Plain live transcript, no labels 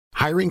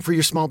Hiring for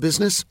your small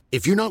business?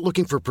 If you're not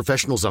looking for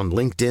professionals on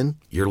LinkedIn,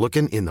 you're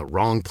looking in the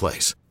wrong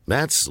place.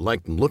 That's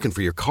like looking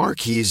for your car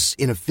keys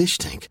in a fish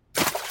tank.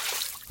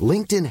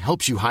 LinkedIn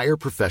helps you hire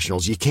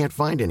professionals you can't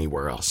find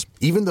anywhere else,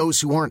 even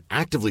those who aren't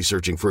actively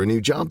searching for a new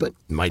job but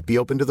might be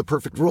open to the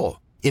perfect role.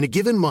 In a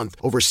given month,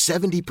 over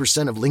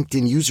 70% of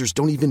LinkedIn users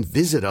don't even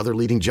visit other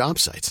leading job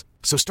sites.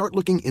 So start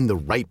looking in the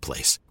right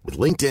place. With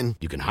LinkedIn,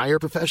 you can hire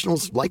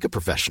professionals like a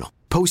professional.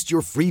 Post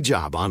your free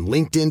job on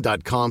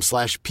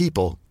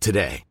linkedin.com/people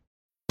today.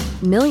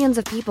 Millions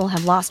of people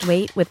have lost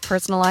weight with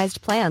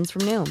personalized plans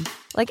from Noom.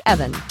 Like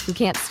Evan, who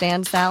can't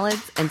stand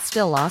salads and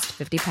still lost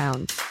 50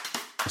 pounds.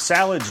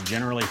 Salads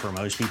generally for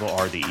most people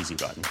are the easy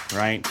button,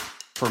 right?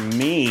 For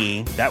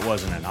me, that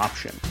wasn't an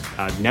option.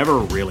 I never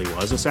really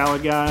was a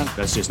salad guy.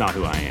 That's just not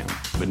who I am.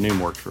 But Noom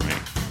worked for me.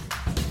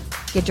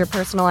 Get your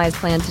personalized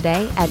plan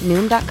today at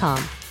Noom.com.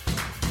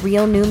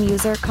 Real Noom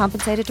user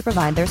compensated to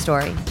provide their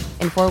story.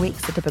 In 4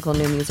 weeks, the typical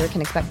Noom user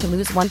can expect to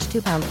lose 1 to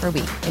 2 pounds per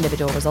week.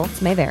 Individual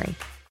results may vary.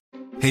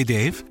 Hey,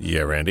 Dave.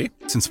 Yeah, Randy.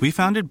 Since we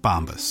founded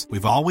Bombas,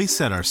 we've always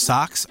said our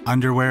socks,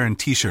 underwear, and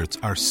T-shirts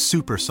are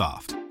super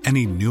soft.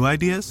 Any new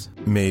ideas?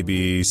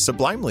 Maybe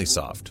sublimely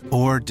soft.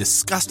 Or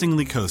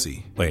disgustingly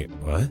cozy. Wait,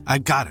 what? I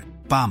got it.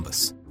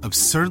 Bombas.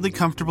 Absurdly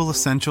comfortable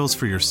essentials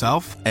for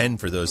yourself and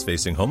for those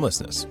facing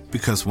homelessness.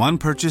 Because one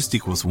purchased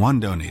equals one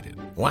donated.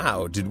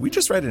 Wow, did we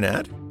just write an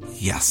ad?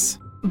 Yes.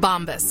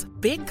 Bombas.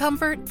 Big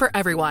comfort for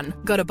everyone.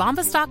 Go to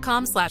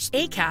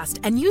bombas.com/ACAST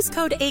and use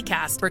code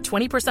ACAST for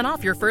 20%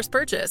 off your first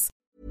purchase.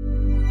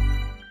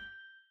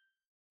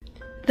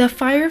 The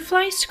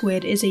Firefly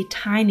squid is a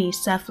tiny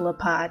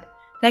cephalopod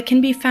that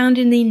can be found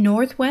in the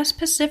Northwest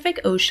Pacific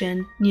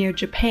Ocean near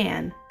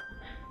Japan.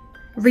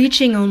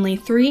 Reaching only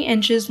 3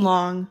 inches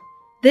long,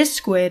 this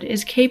squid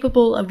is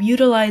capable of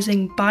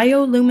utilizing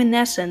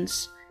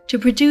bioluminescence to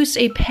produce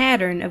a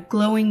pattern of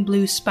glowing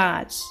blue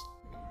spots.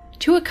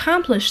 To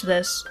accomplish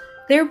this,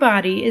 their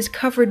body is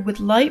covered with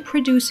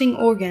light-producing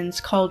organs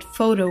called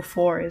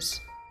photophores.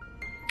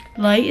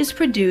 Light is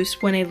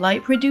produced when a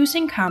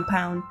light-producing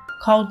compound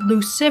called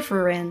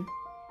luciferin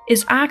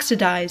is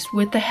oxidized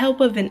with the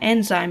help of an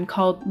enzyme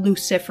called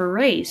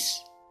luciferase.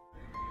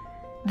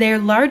 Their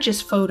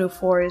largest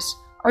photophores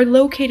are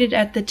located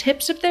at the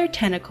tips of their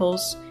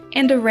tentacles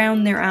and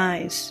around their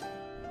eyes.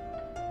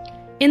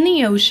 In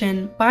the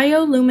ocean,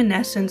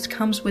 bioluminescence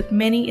comes with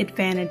many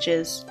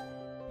advantages.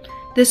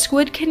 The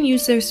squid can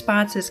use their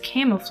spots as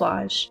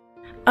camouflage.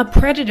 A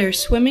predator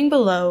swimming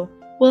below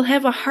will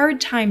have a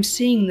hard time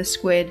seeing the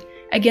squid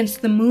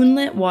against the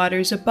moonlit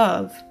waters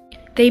above.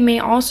 They may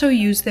also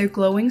use their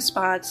glowing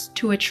spots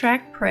to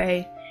attract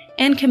prey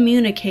and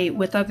communicate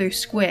with other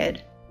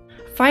squid.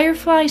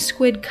 Firefly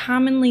squid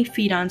commonly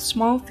feed on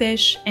small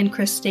fish and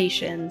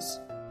crustaceans.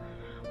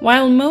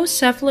 While most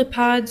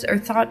cephalopods are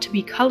thought to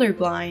be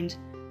colorblind,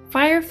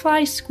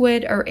 firefly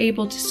squid are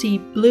able to see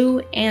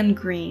blue and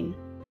green.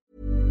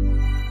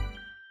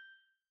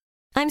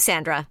 I'm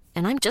Sandra,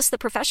 and I'm just the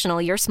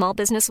professional your small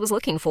business was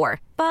looking for.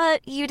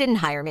 But you didn't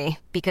hire me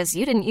because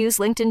you didn't use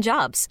LinkedIn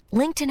Jobs.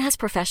 LinkedIn has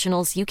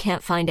professionals you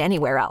can't find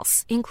anywhere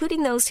else,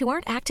 including those who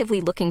aren't actively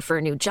looking for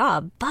a new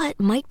job, but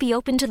might be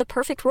open to the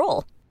perfect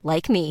role,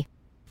 like me.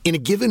 In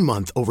a given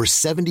month, over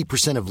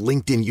 70% of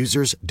LinkedIn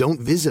users don't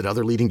visit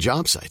other leading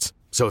job sites.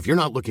 So if you're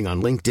not looking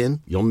on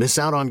LinkedIn, you'll miss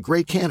out on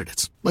great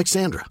candidates like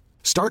Sandra.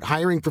 Start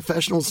hiring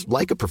professionals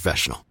like a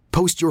professional.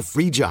 Post your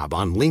free job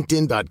on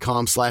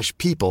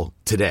linkedin.com/people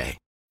today.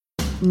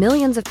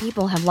 Millions of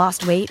people have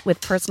lost weight with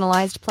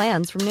personalized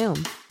plans from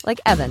Noom. Like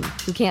Evan,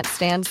 who can't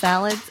stand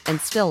salads and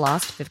still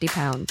lost 50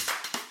 pounds.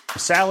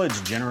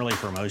 Salads generally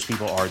for most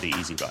people are the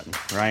easy button,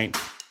 right?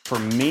 For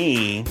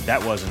me,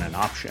 that wasn't an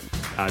option.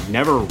 I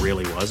never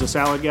really was a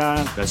salad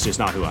guy. That's just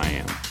not who I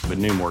am. But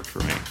Noom worked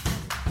for me.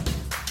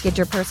 Get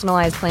your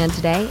personalized plan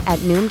today at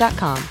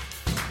Noom.com.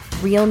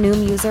 Real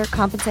Noom user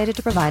compensated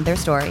to provide their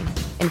story.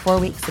 In 4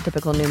 weeks, the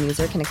typical Noom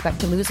user can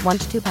expect to lose 1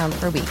 to 2 pounds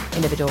per week.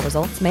 Individual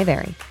results may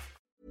vary.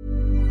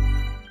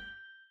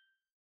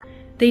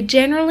 They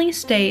generally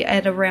stay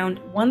at around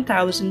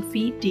 1,000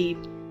 feet deep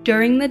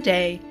during the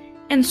day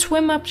and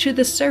swim up to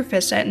the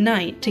surface at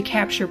night to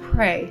capture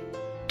prey.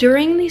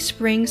 During the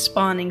spring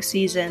spawning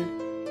season,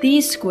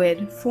 these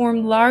squid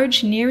form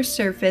large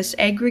near-surface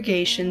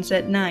aggregations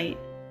at night.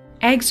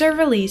 Eggs are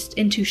released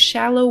into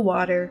shallow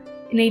water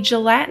in a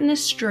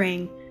gelatinous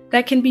string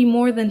that can be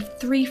more than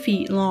 3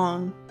 feet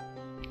long.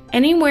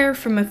 Anywhere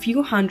from a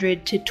few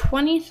hundred to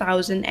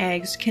 20,000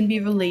 eggs can be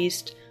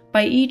released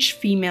by each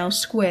female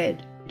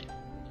squid.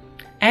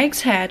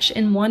 Eggs hatch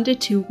in 1 to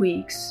 2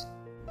 weeks.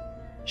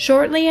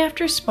 Shortly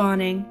after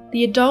spawning,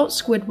 the adult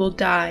squid will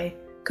die,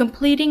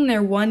 completing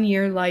their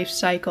 1-year life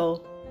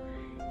cycle.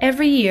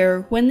 Every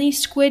year, when these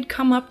squid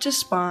come up to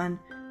spawn,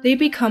 they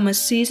become a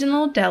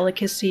seasonal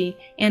delicacy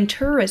and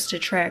tourist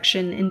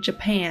attraction in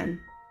Japan.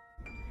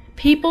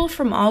 People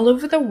from all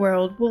over the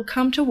world will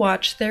come to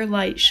watch their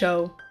light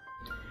show.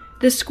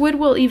 The squid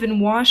will even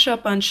wash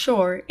up on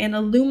shore and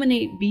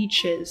illuminate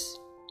beaches.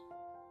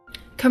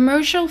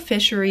 Commercial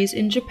fisheries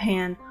in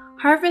Japan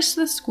harvest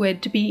the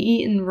squid to be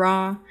eaten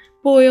raw,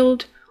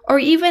 boiled, or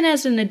even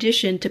as an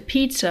addition to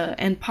pizza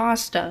and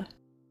pasta.